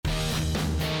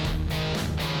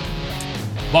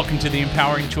Welcome to the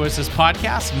Empowering Choices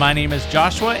podcast. My name is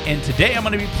Joshua, and today I'm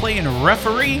going to be playing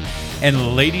referee.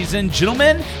 And ladies and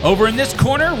gentlemen, over in this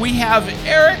corner, we have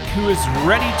Erik, who is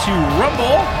ready to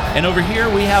rumble. And over here,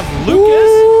 we have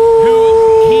Lucas,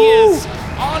 who he is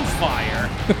on fire.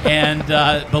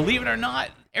 And believe it or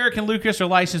not, Erik and Lucas are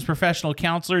licensed professional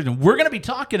counselors, and we're going to be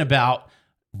talking about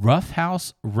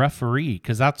Roughhouse Referee,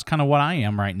 because that's kind of what I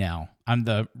am right now. I'm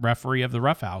the referee of the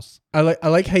Roughhouse. I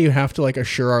like how you have to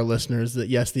assure our listeners that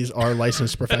yes, these are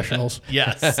licensed professionals.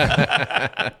 Yes.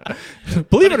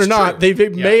 Believe it or not, they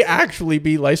may actually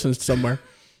be licensed somewhere.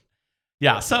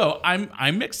 Yeah, so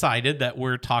I'm excited that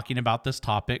we're talking about this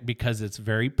topic because it's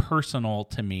very personal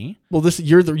to me. Well,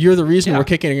 you're the reason we're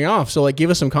kicking it off. So give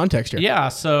us some context here. Yeah,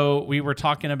 so we were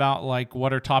talking about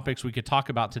what are topics we could talk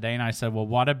about today, and I said, well,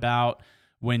 what about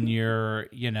when you're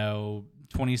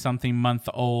 20-something month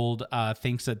old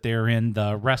thinks that they're in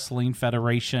the wrestling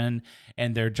federation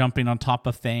and they're jumping on top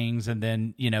of things and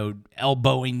then,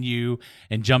 elbowing you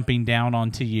and jumping down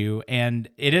onto you. And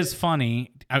it is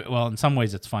funny. Well, in some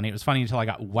ways it's funny. It was funny until I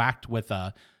got whacked with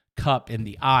a cup in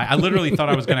the eye. I literally thought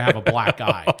I was going to have a black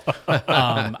eye.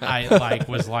 I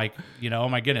was like, oh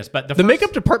my goodness. But the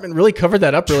makeup department really covered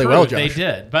that up really well, Josh. They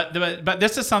did. But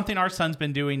this is something our son's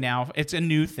been doing now. It's a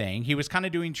new thing. He was kind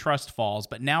of doing trust falls,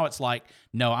 but now it's like,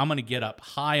 no, I'm going to get up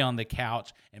high on the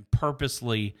couch and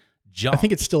purposely jump. I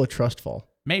think it's still a trust fall.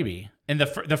 Maybe. And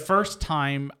the first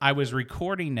time I was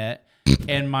recording it,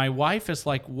 and my wife is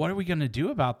like, what are we going to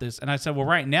do about this? And I said, well,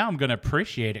 right now I'm going to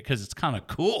appreciate it because it's kind of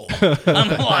cool.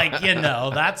 I'm like,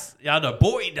 that's how the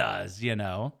boy does,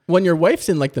 When your wife's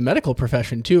in the medical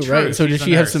profession too, True, right? So does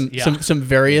she have nurse. some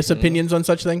various opinions on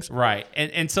such things? Right.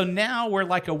 And so now we're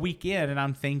a week in and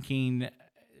I'm thinking,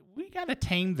 we got to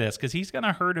tame this because he's going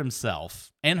to hurt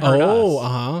himself and hurt us. Oh,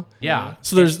 uh-huh. Yeah.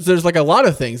 So there's a lot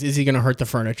of things. Is he going to hurt the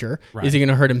furniture? Right. Is he going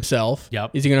to hurt himself?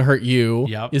 Yep. Is he going to hurt you?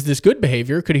 Yep. Is this good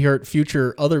behavior? Could he hurt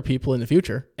future other people in the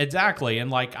future? Exactly.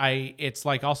 And it's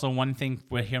also one thing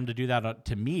for him to do that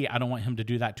to me. I don't want him to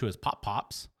do that to his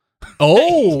pop-pops.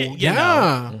 Oh,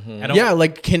 yeah.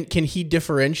 Mm-hmm. Can he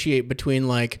differentiate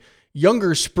between younger,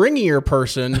 springier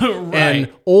person right.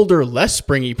 and older, less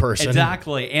springy person?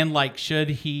 Exactly. And should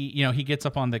he, he gets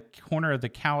up on the corner of the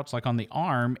couch, on the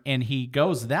arm, and he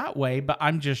goes that way. But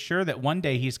I'm just sure that one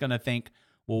day he's going to think,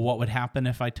 well, what would happen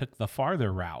if I took the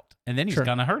farther route? And then he's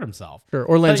going to hurt himself. Sure.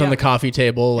 Or lands on the coffee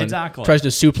table and tries to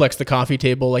suplex the coffee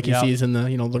table he sees in the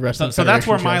rest of the So that's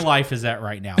where my life is at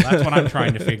right now. That's what I'm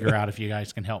trying to figure out if you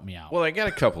guys can help me out. Well, I got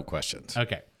a couple questions.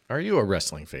 Okay. Are you a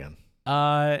wrestling fan?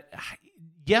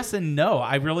 Yes and no.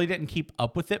 I really didn't keep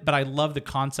up with it, but I love the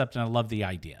concept and I love the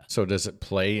idea. So does it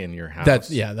play in your house?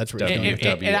 That's really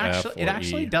it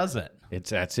actually doesn't.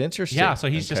 That's interesting. Yeah, so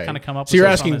he's just kind of come up with So you're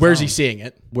asking, where's he seeing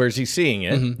it? Where's he seeing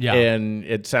it? Mm-hmm. Yeah. And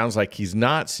it sounds like he's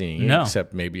not seeing it,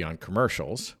 except maybe on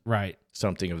commercials. Right.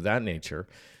 Something of that nature.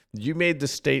 You made the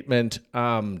statement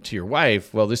to your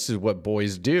wife, well, this is what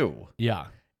boys do. Yeah.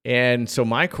 And so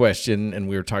my question, and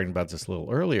we were talking about this a little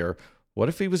earlier, what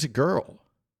if he was a girl?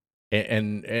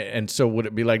 And so would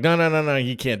it be no,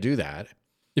 he can't do that?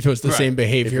 If it was the same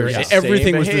behavior,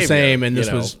 everything was the same, and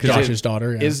this was Josh's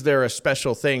daughter. Yeah. Is there a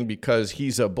special thing because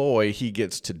he's a boy he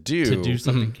gets to do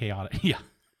something chaotic? Yeah.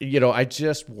 I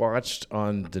just watched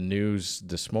on the news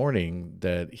this morning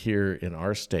that here in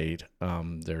our state,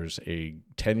 there's a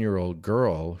 10-year-old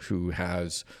girl who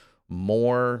has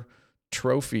more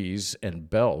trophies and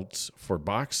belts for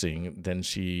boxing than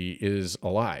she is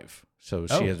alive. So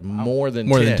she has more than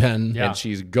 10. Yeah. And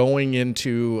she's going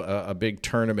into a big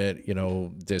tournament,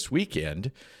 this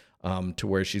weekend, to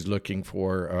where she's looking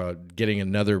for getting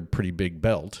another pretty big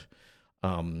belt.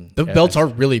 The belts are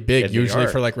really big usually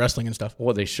for wrestling and stuff.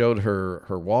 Well, they showed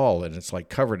her wall and it's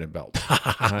covered in belts.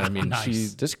 I mean,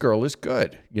 Nice. this girl is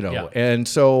good, Yeah. And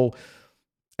so.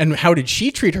 And how did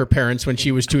she treat her parents when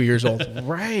she was 2 years old?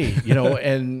 Right.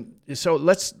 And so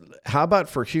how about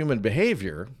for human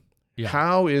behavior? Yeah.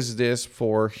 How is this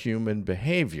for human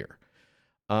behavior?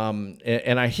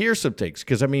 And I hear some things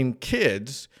because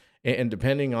kids, and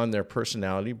depending on their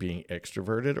personality being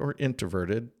extroverted or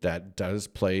introverted, that does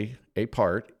play a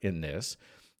part in this,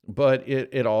 but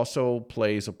it also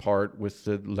plays a part with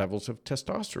the levels of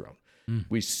testosterone.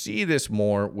 We see this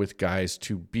more with guys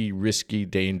to be risky,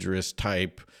 dangerous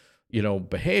type,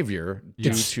 behavior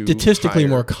due to statistically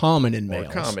more common in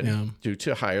males. Due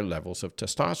to higher levels of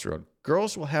testosterone.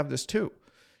 Girls will have this too,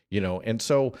 and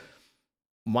so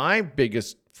my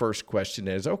biggest first question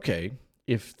is, okay,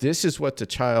 if this is what the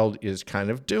child is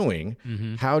kind of doing,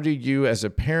 how do you as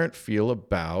a parent feel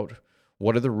about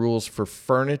what are the rules for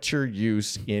furniture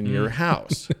use in your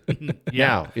house?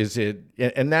 Now, is it,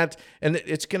 and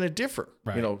it's going to differ.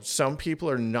 Right. You know, some people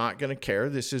are not going to care.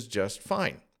 This is just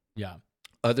fine. Yeah.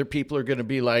 Other people are going to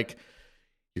be like,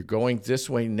 you're going this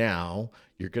way now.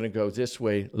 You're going to go this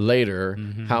way later.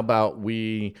 How about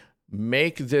we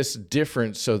make this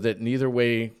different so that neither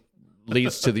way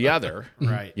leads to the other?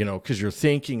 Right. You know, because you're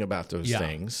thinking about those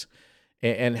things.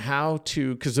 And how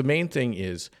to, because the main thing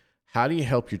is, how do you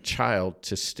help your child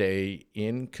to stay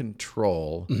in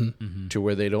control to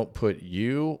where they don't put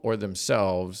you or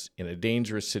themselves in a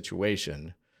dangerous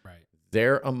situation? Right.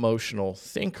 They're emotional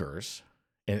thinkers.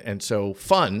 And so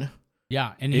fun.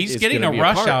 Yeah, and he's getting a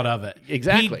rush out of it.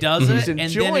 Exactly. He does it, and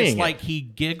then it's like he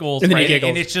giggles, and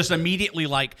it's just immediately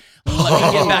like, let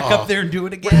me get back up there and do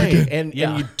it again. Right. And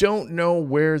you don't know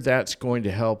where that's going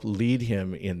to help lead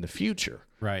him in the future.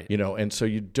 Right. You know, and so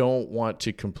you don't want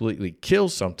to completely kill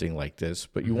something like this,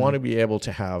 but you want to be able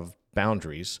to have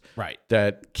boundaries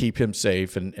that keep him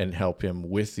safe and help him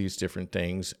with these different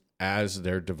things as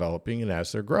they're developing and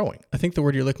as they're growing. I think the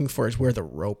word you're looking for is where the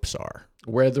ropes are.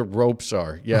 Where the ropes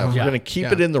are. Yeah. If we're going to keep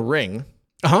it in the ring.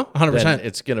 100%. Then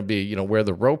it's going to be, you know, where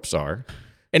the ropes are.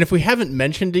 And if we haven't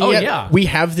mentioned it yet, we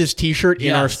have this T-shirt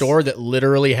in our store that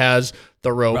literally has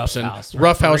the ropes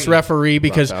Roughhouse Referee,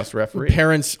 because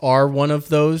parents are one of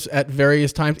those at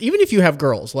various times. Even if you have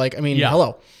girls, like, I mean,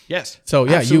 hello. Yes. So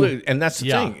absolutely. And that's the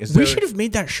thing. We should have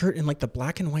made that shirt in like the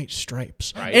black and white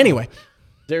stripes. Right. Anyway.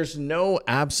 There's no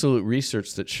absolute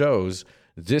research that shows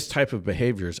this type of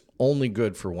behavior is only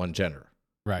good for one gender.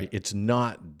 Right. It's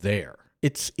not there.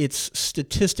 It's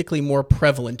statistically more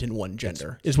prevalent in one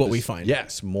gender, is what we find.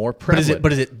 Yes, more prevalent.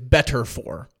 But is it better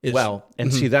for?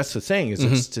 See, that's the thing, is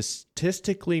it's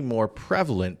statistically more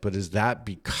prevalent, but is that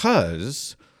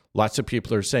because lots of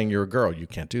people are saying you're a girl, you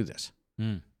can't do this?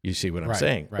 You see what I'm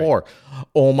saying? Right. Or,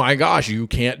 oh my gosh, you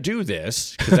can't do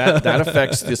this, because that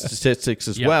affects the statistics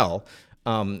as well.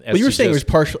 Well, you were saying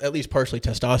it was at least partially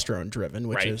testosterone driven,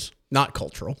 which is not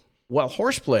cultural. Well,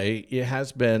 horseplay, it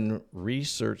has been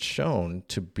research shown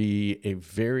to be a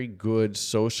very good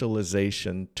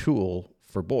socialization tool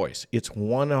for boys. It's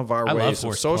one of our ways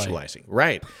of socializing.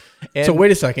 Right. And so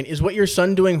wait a second. Is what your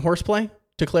son doing horseplay?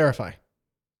 To clarify.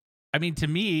 I mean, to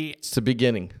me, it's the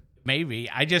beginning. Maybe.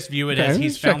 I just view it as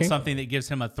he's found something that gives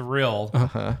him a thrill,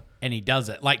 and he does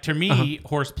it. Like, to me,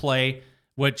 horseplay,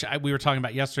 which we were talking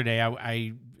about yesterday,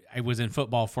 I was in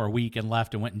football for a week and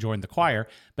left and went and joined the choir.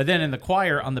 But then in the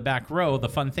choir on the back row, the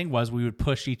fun thing was we would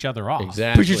push each other off.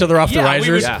 Exactly. Push each other off the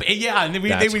risers. And then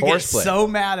they would get so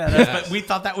mad at us, but we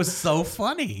thought that was so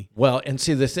funny. Well, and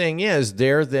see, the thing is,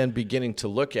 they're then beginning to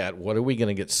look at, what are we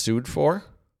going to get sued for?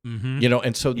 You know,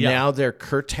 and so now they're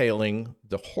curtailing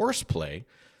the horseplay.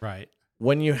 Right.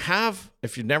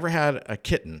 If you've never had a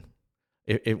kitten,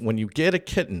 when you get a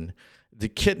kitten, the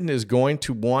kitten is going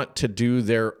to want to do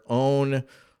their own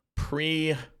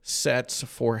presets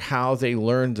for how they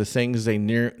learn the things they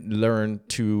need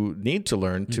to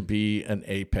learn to be an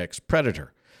apex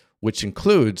predator, which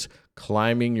includes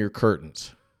climbing your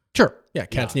curtains. Sure. Yeah,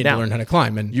 cats need to learn how to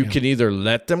climb. And you can either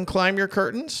let them climb your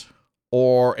curtains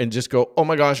and just go, oh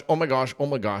my gosh, oh my gosh, oh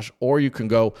my gosh. Or you can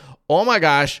go, oh my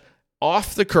gosh,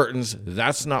 off the curtains.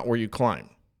 That's not where you climb.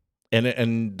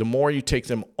 And the more you take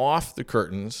them off the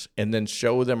curtains and then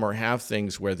show them or have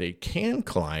things where they can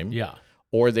climb,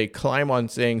 or they climb on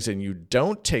things and you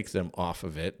don't take them off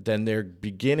of it, then they're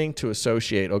beginning to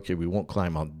associate, okay, we won't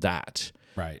climb on that.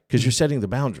 Right. Because you're setting the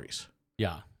boundaries.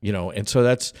 Yeah. You know, and so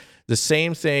that's the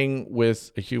same thing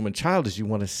with a human child, is you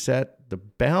want to set the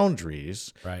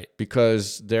boundaries. Right.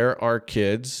 Because there are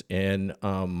kids, and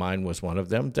mine was one of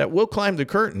them, that will climb the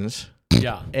curtains.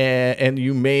 Yeah. And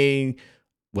you may...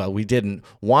 Well, we didn't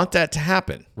want that to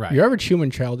happen. Right. Your average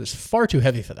human child is far too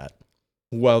heavy for that.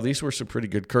 Well, these were some pretty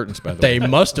good curtains, by the way. They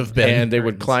must have been. And they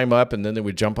would climb up, and then they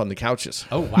would jump on the couches.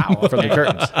 Oh, wow. From the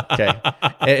curtains. Okay.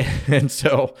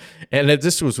 And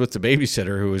this was with the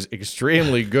babysitter, who was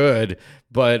extremely good.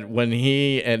 But when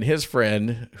he and his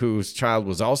friend, whose child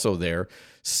was also there,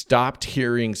 stopped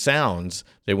hearing sounds,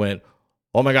 they went,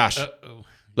 oh my gosh,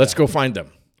 let's go find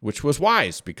them. Which was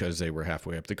wise, because they were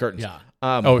halfway up the curtains. Yeah.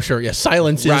 Sure. Yeah.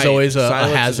 Silence is always a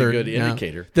hazard. Is a good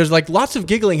indicator. There's like lots of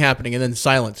giggling happening and then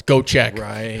silence. Go check.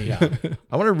 Right. Yeah.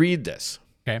 I want to read this.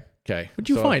 Okay. What'd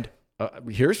you find?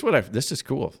 This is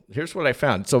cool. Here's what I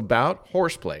found. So about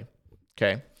horseplay.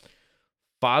 Okay.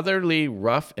 Fatherly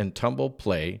rough and tumble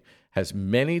play has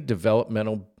many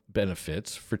developmental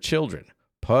benefits for children,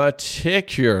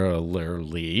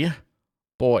 particularly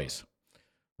boys.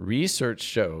 Research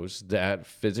shows that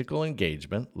physical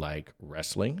engagement like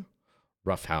wrestling,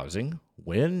 roughhousing,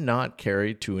 when not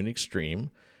carried to an extreme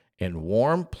and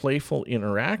warm, playful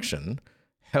interaction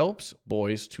helps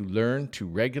boys to learn to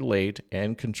regulate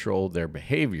and control their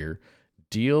behavior,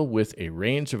 deal with a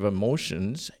range of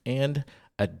emotions, and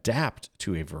adapt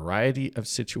to a variety of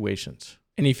situations.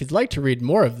 And if you'd like to read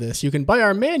more of this, you can buy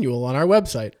our manual on our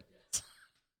website.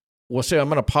 Well, see, I'm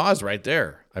going to pause right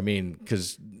there. I mean,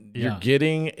 because you're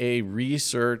getting a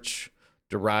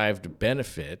research-derived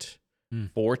benefit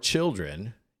for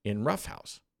children in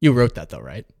Roughhouse. You wrote that, though,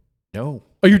 right? No.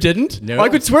 Oh, you didn't? No. Oh, I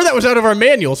could swear that was out of our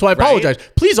manual, so I apologize.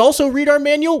 Right? Please also read our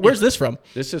manual. Where's this from?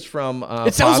 This is from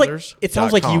it sounds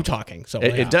like you talking. So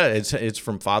it does. It's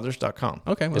from fathers.com.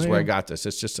 Okay. That's where I got this.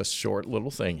 It's just a short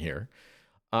little thing here.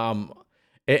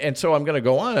 And so I'm going to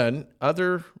go on.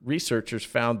 Other researchers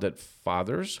found that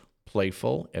fathers'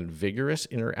 playful and vigorous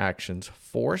interactions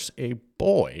force a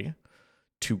boy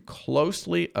to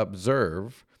closely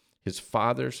observe his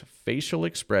father's facial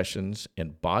expressions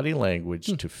and body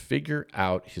language to figure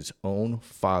out his own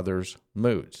father's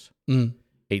moods.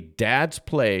 A dad's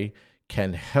play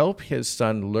can help his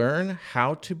son learn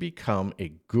how to become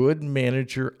a good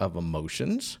manager of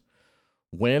emotions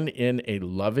when in a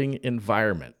loving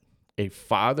environment. A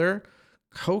father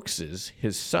coaxes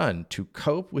his son to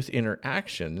cope with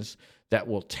interactions that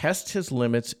will test his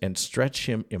limits and stretch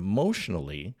him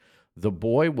emotionally. The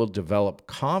boy will develop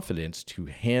confidence to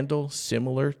handle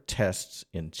similar tests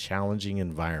in challenging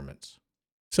environments.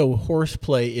 So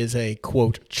horseplay is a,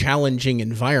 quote, challenging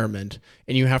environment,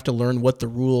 and you have to learn what the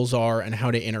rules are and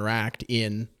how to interact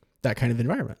in that kind of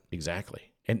environment.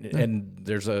 Exactly. And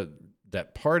there's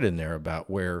that part in there about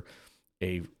where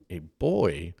a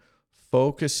boy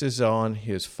focuses on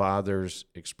his father's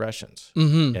expressions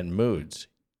and moods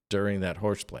during that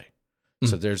horseplay.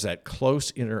 So there's that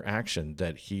close interaction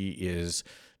that he is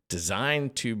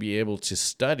designed to be able to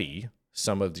study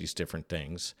some of these different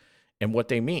things and what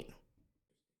they mean,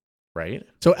 right?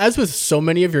 So as with so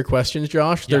many of your questions,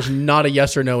 Josh, there's not a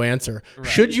yes or no answer. Right.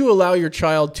 Should you allow your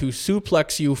child to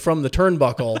suplex you from the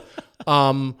turnbuckle?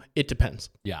 It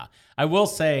depends. Yeah. I will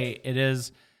say it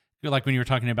is like when you were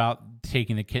talking about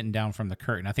taking the kitten down from the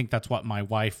curtain. I think that's what my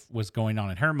wife was going on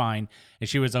in her mind. And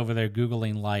she was over there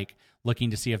Googling,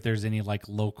 looking to see if there's any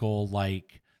local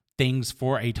things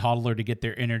for a toddler to get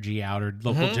their energy out, or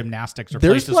local gymnastics, or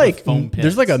there's places with foam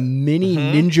pits. There's a mini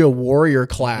ninja warrior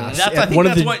class I think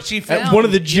that's what she found. At one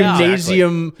of the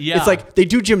gymnasium. Yeah. It's like they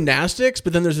do gymnastics,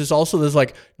 but then there's this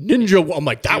ninja. I'm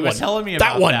like, that one. She was telling me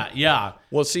about that. Yeah.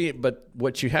 Well, see, but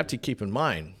what you have to keep in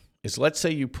mind is, let's say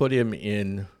you put him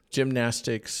in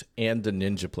gymnastics and the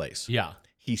ninja place. Yeah.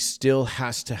 He still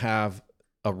has to have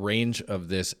a range of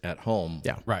this at home.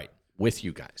 Yeah. Right. With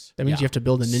you guys. That means you have to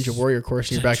build a ninja warrior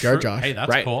course in your backyard, Josh. Hey,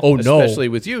 that's cool. Oh, no. Especially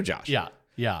with you, Josh. Yeah.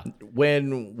 Yeah.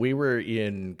 When we were me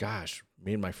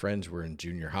and my friends were in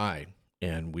junior high,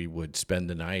 and we would spend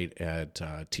the night at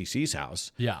TC's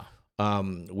house. Yeah.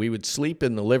 We would sleep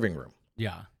in the living room.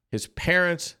 Yeah. His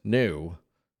parents knew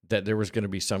that there was going to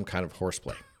be some kind of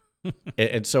horseplay.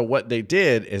 And so what they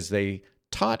did is they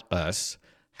taught us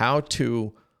how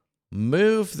to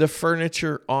move the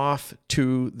furniture off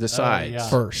to the sides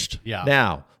first. Yeah.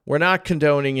 Now, we're not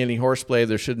condoning any horseplay.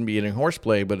 There shouldn't be any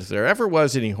horseplay, but if there ever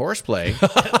was any horseplay,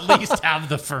 at least have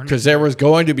the furniture. Because there was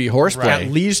going to be horseplay. Right.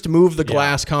 At least move the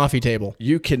glass coffee table.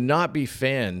 You cannot be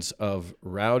fans of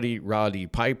Rowdy Roddy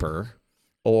Piper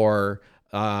or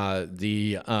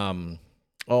the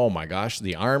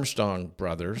Armstrong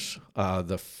brothers,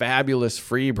 the Fabulous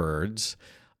Freebirds,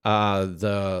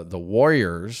 the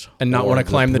Warriors, and not want to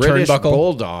climb the British turnbuckle,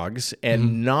 Bulldogs,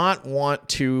 and not want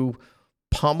to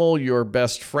pummel your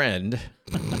best friend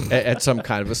at some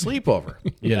kind of a sleepover,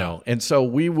 you know. And so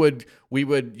we would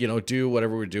do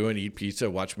whatever we're doing, eat pizza,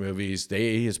 watch movies.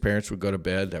 His parents would go to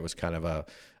bed. That was kind of a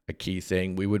key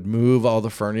thing. We would move all the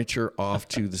furniture off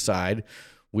to the side.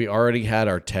 We already had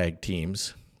our tag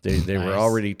teams. They were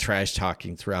already trash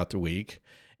talking throughout the week.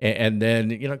 And then,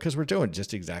 because we're doing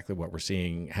just exactly what we're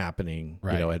seeing happening,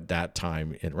 at that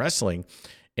time in wrestling.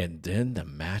 And then the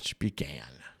match began.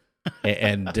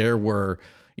 And there were,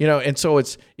 and so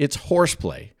it's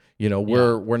horseplay.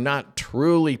 We're not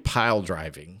truly pile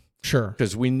driving. Sure.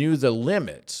 Because we knew the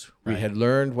limits. Right. We had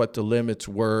learned what the limits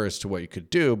were as to what you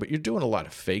could do, but you're doing a lot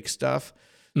of fake stuff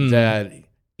that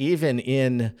even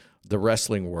in the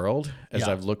wrestling world, as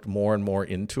I've looked more and more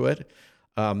into it,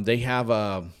 they have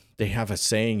a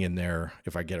saying in there,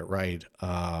 if I get it right,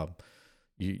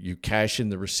 you cash in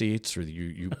the receipts, or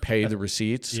you pay the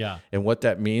receipts. Yeah. And what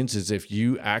that means is, if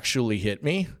you actually hit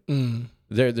me,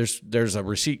 there's a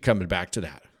receipt coming back to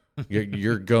that.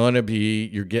 You're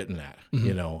getting that,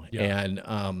 Yeah.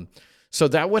 And so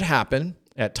that would happen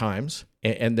at times.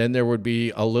 And then there would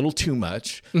be a little too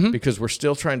much because we're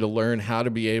still trying to learn how to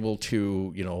be able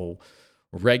to,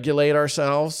 regulate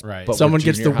ourselves. Right. But someone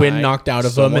gets the wind knocked out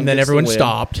of them, and then everyone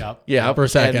stopped for a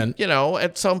second. And,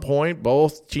 at some point,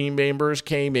 both team members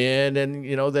came in, and,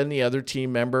 then the other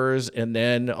team members, and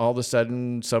then all of a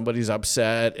sudden somebody's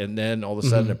upset, and then all of a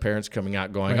sudden the parents coming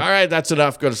out going, all right, that's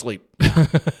enough, go to sleep.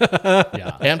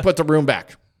 And put the room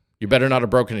back. You better not have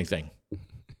broke anything.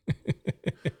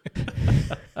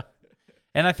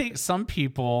 And I think some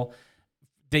people,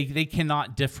 they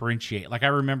cannot differentiate. Like I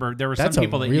remember there were some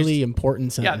people that really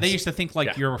important sentence. Yeah, they used to think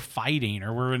like you're fighting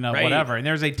or we're in a whatever. And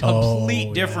there's a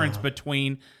complete difference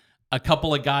between a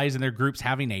couple of guys in their groups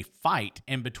having a fight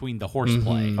and between the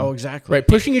horseplay. Oh, exactly. Right.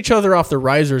 Pushing each other off the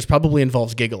risers probably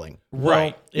involves giggling.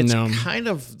 Right. It's kind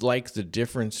of like the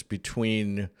difference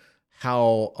between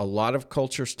how a lot of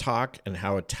cultures talk and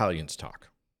how Italians talk.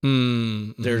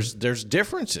 There's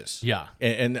differences. Yeah.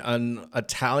 And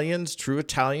true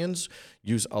Italians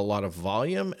use a lot of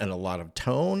volume and a lot of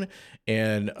tone,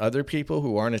 and other people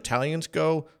who aren't Italians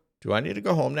go, do I need to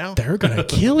go home now? They're going to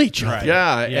kill each other. Right.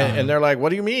 Yeah. And they're like, what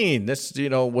do you mean? This,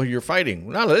 well, you're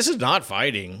fighting. No, this is not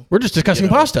fighting. We're just discussing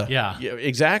pasta. Yeah,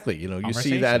 exactly. You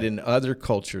see that in other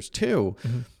cultures too,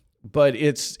 but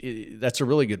that's a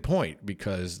really good point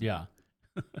because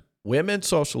women's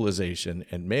socialization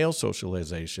and male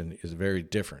socialization is very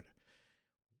different.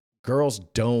 Girls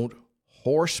don't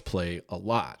horseplay a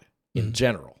lot in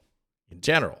general.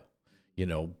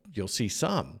 You'll see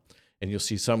some. And you'll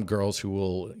see some girls who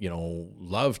will,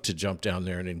 love to jump down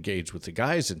there and engage with the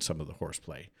guys in some of the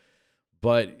horseplay.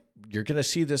 But you're going to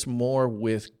see this more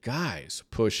with guys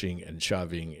pushing and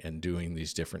shoving and doing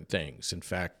these different things. In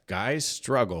fact, guys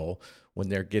struggle when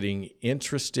they're getting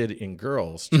interested in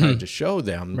girls, trying to show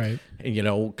them,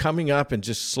 coming up and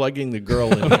just slugging the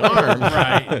girl in the arm.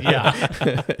 Right,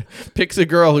 yeah. Picks a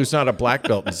girl who's not a black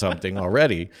belt in something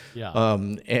already. Yeah.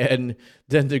 And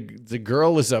then the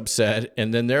girl is upset,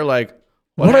 and then they're like,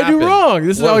 what I do wrong?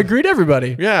 This is how I greet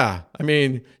everybody. Yeah. I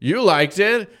mean, you liked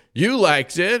it. You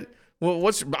liked it. Well,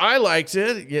 I liked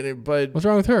it, but what's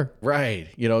wrong with her? Right.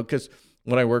 Because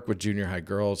when I work with junior high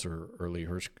girls or early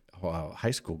high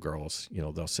school girls,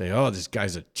 they'll say, oh, this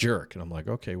guy's a jerk. And I'm like,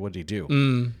 okay, what did he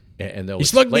do? And they'll he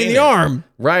slugged me in the arm.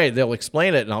 Right. They'll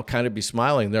explain it, and I'll kind of be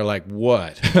smiling. They're like,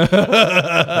 what?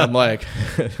 I'm like,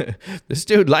 this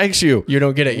dude likes you. You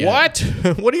don't get it yet.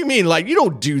 What? What do you mean? Like, you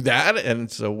don't do that. And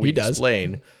so we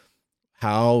explain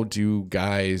how do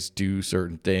guys do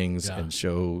certain things and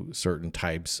show certain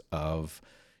types of,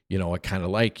 I kind of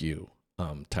like you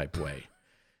type way.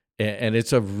 And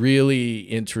it's a really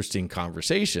interesting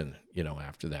conversation,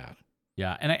 after that.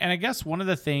 Yeah. And I guess one of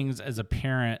the things as a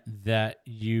parent that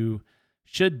you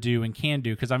should do and can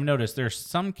do, because I've noticed there's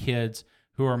some kids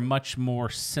who are much more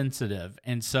sensitive.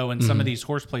 And so in some of these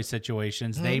horseplay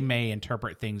situations, they may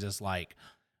interpret things as like,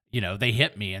 they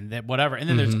hit me and that whatever. And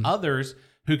then there's others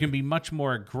who can be much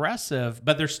more aggressive,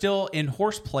 but they're still in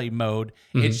horseplay mode.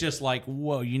 It's just like,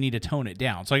 whoa, you need to tone it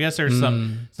down. So I guess there's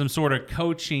some sort of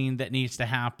coaching that needs to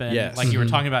happen. Yes. Like you were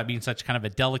talking about being such kind of a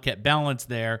delicate balance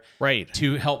there, right,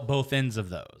 to help both ends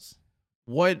of those.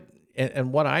 What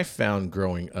I found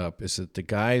growing up is that the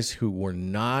guys who were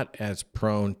not as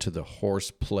prone to the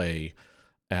horseplay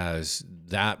as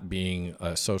that being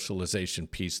a socialization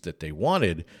piece that they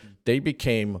wanted, they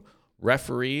became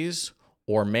referees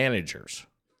or managers.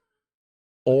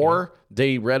 Or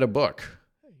they read a book,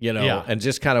 and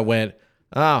just kind of went,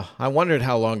 I wondered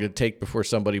how long it'd take before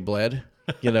somebody bled,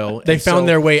 They found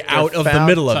their way out of the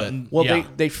middle of it. Well,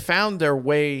 they found their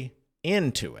way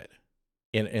into it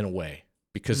in a way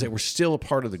because they were still a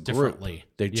part of the group.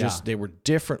 They were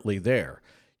differently there,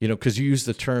 because you use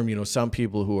the term, some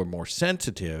people who are more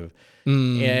sensitive,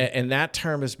 and that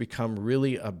term has become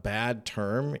really a bad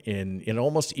term in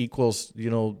almost equals,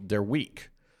 they're weak.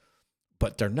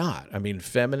 But they're not. I mean,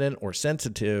 feminine or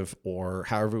sensitive or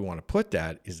however we want to put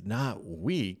that is not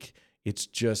weak. It's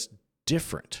just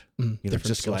different. Different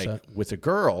just like set. With a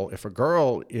girl, if a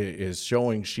girl is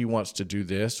showing she wants to do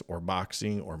this or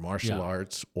boxing or martial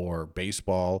arts or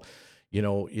baseball,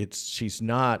 she's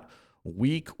not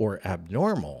weak or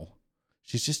abnormal.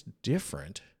 She's just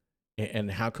different. And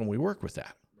how can we work with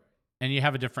that? And you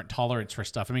have a different tolerance for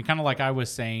stuff. I mean, kind of like I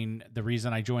was saying, the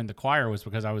reason I joined the choir was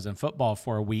because I was in football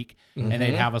for a week, and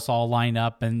they'd have us all line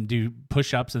up and do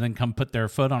push-ups and then come put their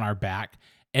foot on our back.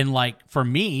 And like, for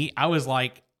me, I was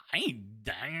like, I ain't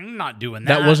I'm not doing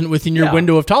that. That wasn't within your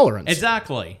window of tolerance.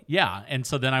 Exactly. Yeah. And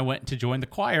so then I went to join the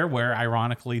choir, where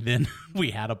ironically then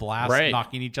we had a blast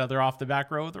knocking each other off the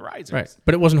back row of the risers. Right.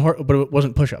 But it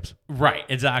wasn't push-ups. Right.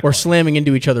 Exactly. Or slamming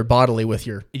into each other bodily with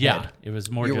your head. It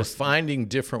was more you were finding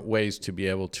different ways to be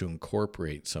able to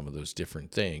incorporate some of those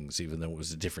different things, even though it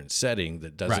was a different setting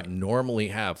that doesn't normally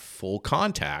have full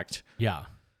contact. Yeah.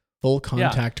 Full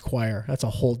contact choir. That's a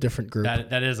whole different group.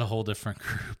 That is a whole different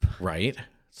group. Right.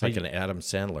 It's like an Adam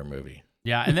Sandler movie.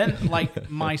 Yeah. And then like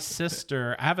my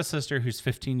sister, I have a sister who's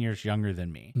 15 years younger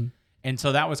than me. Mm. And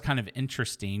so that was kind of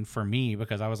interesting for me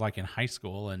because I was like in high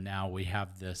school and now we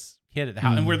have this kid at the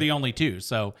house and we're the only two.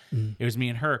 So it was me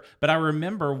and her. But I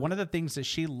remember one of the things that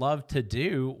she loved to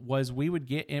do was we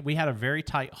had a very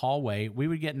tight hallway. We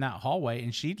would get in that hallway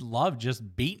and she loved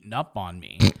just beating up on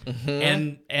me.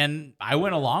 And I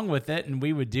went along with it and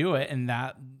we would do it. And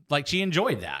that, like, she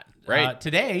enjoyed that. Right.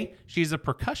 Today, she's a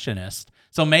percussionist.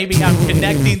 So maybe I'm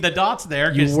connecting the dots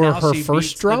there. You were now her she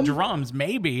first beats drum? the drums,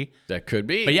 maybe. That could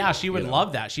be. But yeah, she would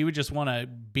love that. She would just want to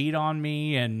beat on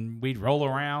me and we'd roll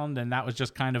around and that was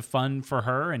just kind of fun for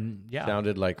her. And yeah.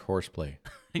 Sounded like horseplay.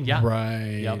 Yeah.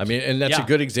 Right. Yep. I mean, and that's a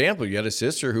good example. You had a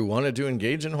sister who wanted to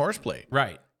engage in horseplay.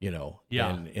 Right.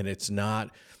 Yeah. And it's not...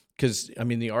 Because, I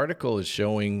mean, the article is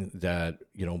showing that,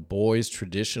 boys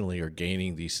traditionally are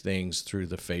gaining these things through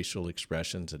the facial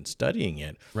expressions and studying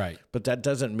it. Right. But that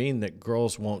doesn't mean that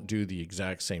girls won't do the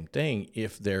exact same thing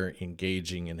if they're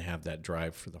engaging and have that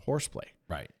drive for the horseplay.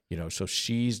 Right. So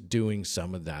she's doing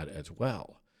some of that as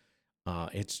well.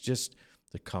 It's just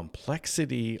the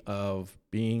complexity of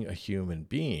being a human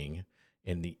being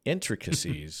and the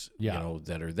intricacies,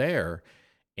 that are there.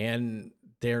 And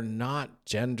they're not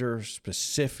gender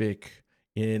specific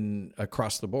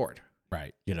across the board.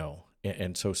 Right.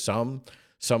 And so some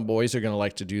boys are going to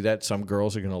like to do that. Some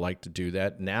girls are going to like to do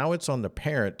that. Now it's on the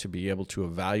parent to be able to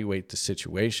evaluate the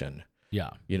situation.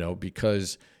 Yeah.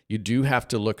 Because you do have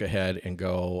to look ahead and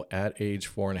go at age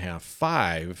 4.5,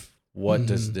 5, what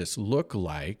does this look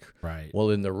like? Right. Well,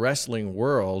 in the wrestling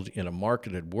world, in a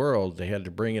marketed world, they had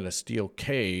to bring in a steel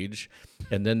cage,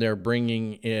 and then they're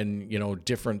bringing in,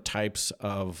 different types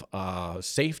of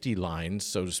safety lines,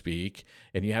 so to speak,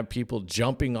 and you have people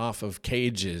jumping off of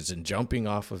cages and jumping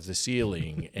off of the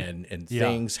ceiling and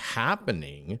things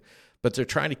happening, but they're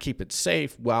trying to keep it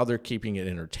safe while they're keeping it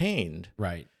entertained.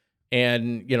 Right.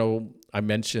 And, I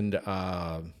mentioned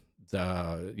some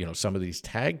of these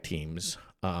tag teams.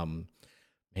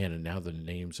 And now the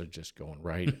names are just going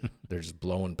right. They're just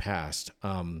blowing past.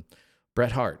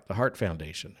 Bret Hart, the Hart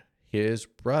Foundation. His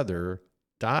brother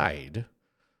died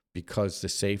because the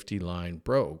safety line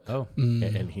broke. Oh.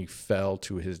 And he fell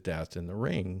to his death in the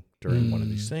ring during one of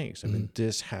these things. I mean,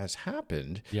 this has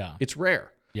happened. Yeah. It's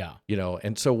rare. Yeah.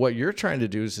 And so what you're trying to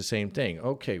do is the same thing.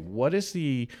 Okay, what is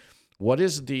the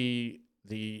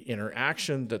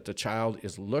interaction that the child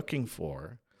is looking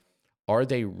for? Are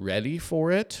they ready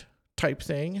for it, type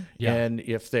thing? Yeah. And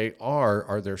if they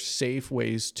are there safe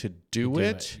ways to do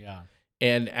it? Yeah.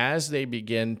 And as they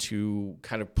begin to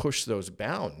kind of push those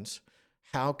bounds,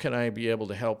 how can I be able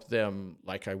to help them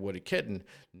like I would a kitten?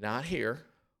 Not here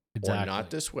or not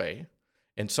this way.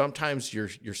 And sometimes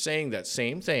you're saying that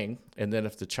same thing, and then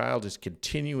if the child is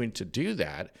continuing to do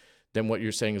that, then what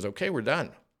you're saying is, okay, we're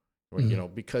done.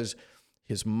 Because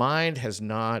his mind has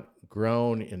not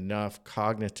grown enough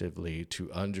cognitively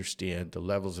to understand the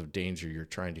levels of danger you're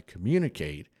trying to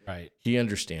communicate. Right. He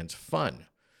understands fun.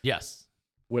 Yes.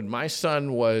 When my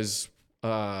son was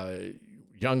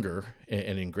younger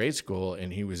and in grade school,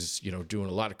 and he was, doing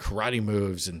a lot of karate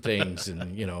moves and things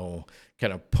and,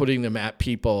 kind of putting them at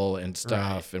people and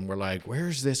stuff. Right. And we're like,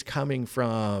 where's this coming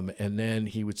from? And then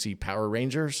he would see Power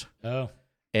Rangers. Oh.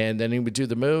 And then he would do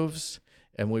the moves.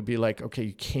 And we'd be like, okay,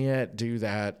 you can't do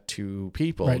that to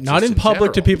people. Right. Not in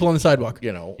public, to people on the sidewalk.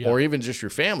 Or even just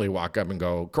your family walk up and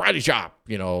go, karate chop,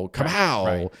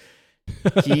 kapow.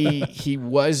 Right. He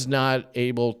was not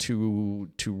able to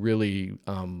really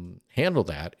handle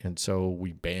that. And so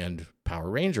we banned Power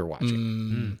Ranger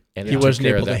watching. And he wasn't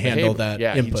able to handle that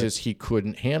input. He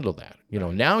couldn't handle that.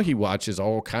 Now he watches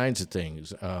all kinds of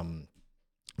things.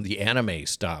 The anime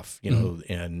stuff,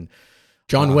 and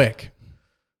John Wick.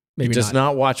 Maybe he does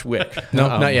not watch Wick. No,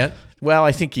 not yet. Well,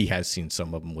 I think he has seen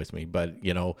some of them with me, but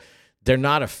they're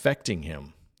not affecting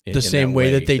him the same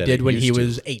way that they did when he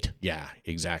was 8. Yeah,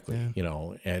 exactly.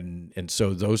 Yeah. And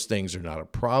so those things are not a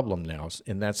problem now.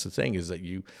 And that's the thing, is that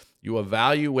you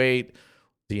evaluate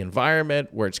the environment,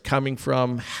 where it's coming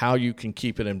from, how you can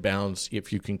keep it in bounds,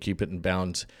 if you can keep it in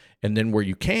bounds, and then where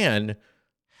you can,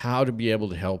 how to be able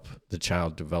to help the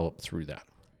child develop through that.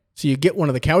 So you get one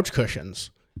of the couch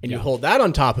cushions and you hold that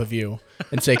on top of you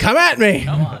and say, come at me.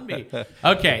 Come on me.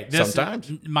 Okay.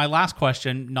 Sometimes. My last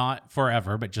question, not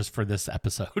forever, but just for this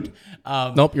episode.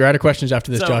 Nope, you're out of questions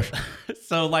after this, Josh.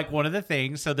 So like one of the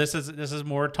things, so this is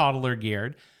more toddler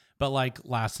geared, but like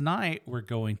last night we're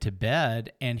going to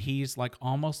bed and he's like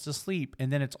almost asleep.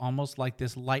 And then it's almost like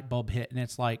this light bulb hit and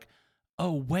it's like,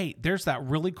 oh, wait, there's that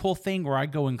really cool thing where I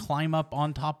go and climb up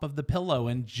on top of the pillow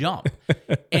and jump.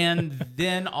 And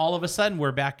then all of a sudden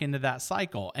we're back into that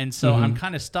cycle. And so I'm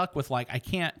kind of stuck with like, I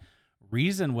can't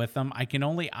reason with him. I can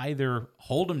only either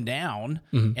hold him down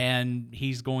and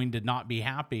he's going to not be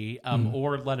happy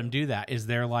or let him do that. Is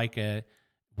there like do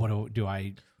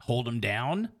I hold him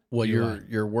down? Well,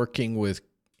 you're working with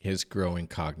his growing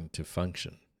cognitive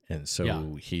function. And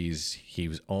so he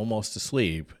was almost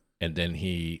asleep. And then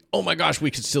oh my gosh,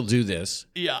 we can still do this.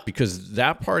 Yeah. Because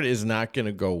that part is not going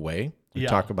to go away. We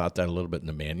talk about that a little bit in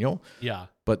the manual. Yeah.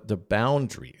 But the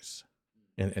boundaries.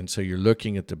 And so you're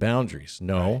looking at the boundaries.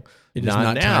 No, it not is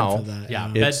not now. Time for that. Yeah.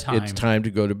 Bedtime. It's time to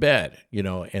go to bed,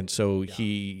 And so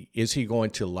is he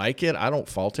going to like it? I don't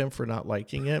fault him for not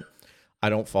liking it. I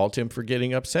don't fault him for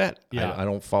getting upset. Yeah. I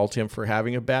don't fault him for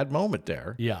having a bad moment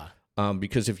there. Yeah.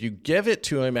 Because if you give it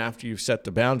to him after you've set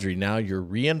the boundary, now you're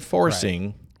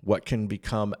reinforcing what can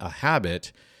become a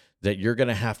habit that you're going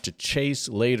to have to chase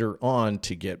later on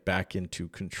to get back into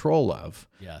control of.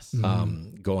 Yes.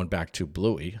 Going back to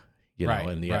Bluey,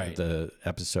 in the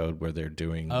episode where they're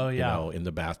doing, in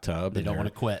the bathtub. They don't want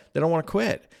to quit. They don't want to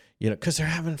quit, because they're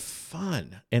having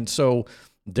fun. And so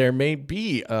there may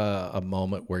be a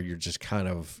moment where you're just kind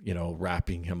of,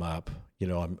 wrapping him up.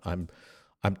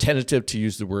 I'm tentative to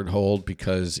use the word hold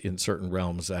because in certain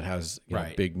realms that has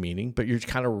big meaning, but you're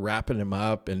kind of wrapping him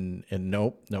up and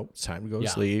nope, it's time to go to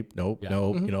sleep. Nope,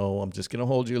 I'm just going to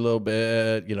hold you a little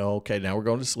bit, okay, now we're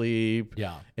going to sleep.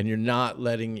 Yeah. And you're not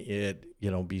letting it,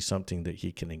 be something that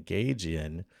he can engage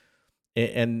in.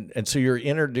 And so you're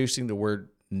introducing the word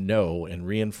no and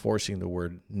reinforcing the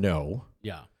word no.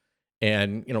 Yeah.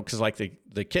 And, because like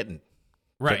the kitten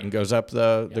goes up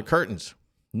the curtains.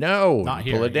 No, not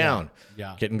you pull it down.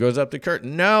 Yeah. Kitten goes up the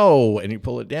curtain. No, and you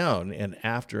pull it down. And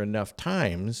after enough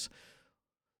times,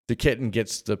 the kitten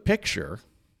gets the picture,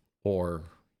 or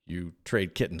you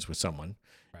trade kittens with someone.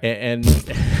 Right. And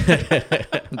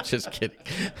I'm just kidding.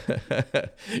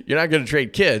 You're not going to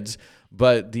trade kids,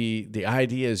 but the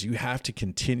idea is you have to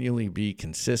continually be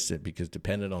consistent because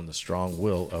dependent on the strong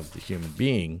will of the human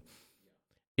being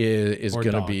is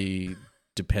going to be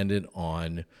dependent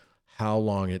on how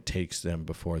long it takes them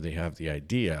before they have the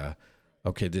idea,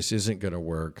 okay, this isn't going to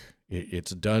work. It's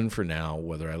done for now,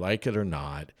 whether I like it or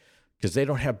not, because they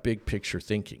don't have big picture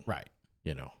thinking. Right.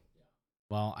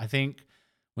 Well, I think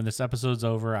when this episode's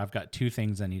over, I've got two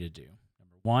things I need to do.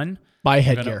 Number one, buy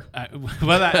headgear.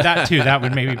 That too, that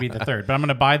would maybe be the third. But I'm going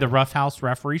to buy the Roughhouse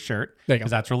Referee shirt because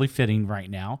that's really fitting right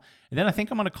now. And then I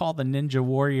think I'm going to call the Ninja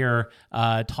Warrior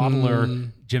toddler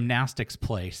gymnastics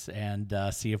place and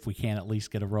see if we can at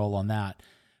least get a roll on that.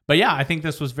 But yeah, I think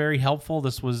this was very helpful.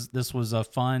 This was a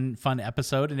fun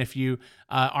episode. And if you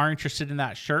are interested in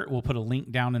that shirt, we'll put a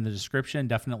link down in the description.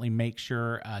 Definitely make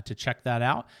sure to check that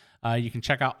out. You can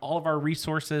check out all of our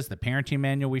resources, the parenting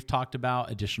manual we've talked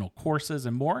about, additional courses,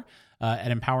 and more at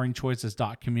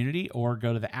empoweringchoices.community, or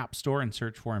go to the App Store and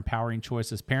search for Empowering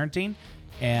Choices Parenting.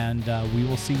 And we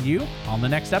will see you on the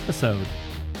next episode.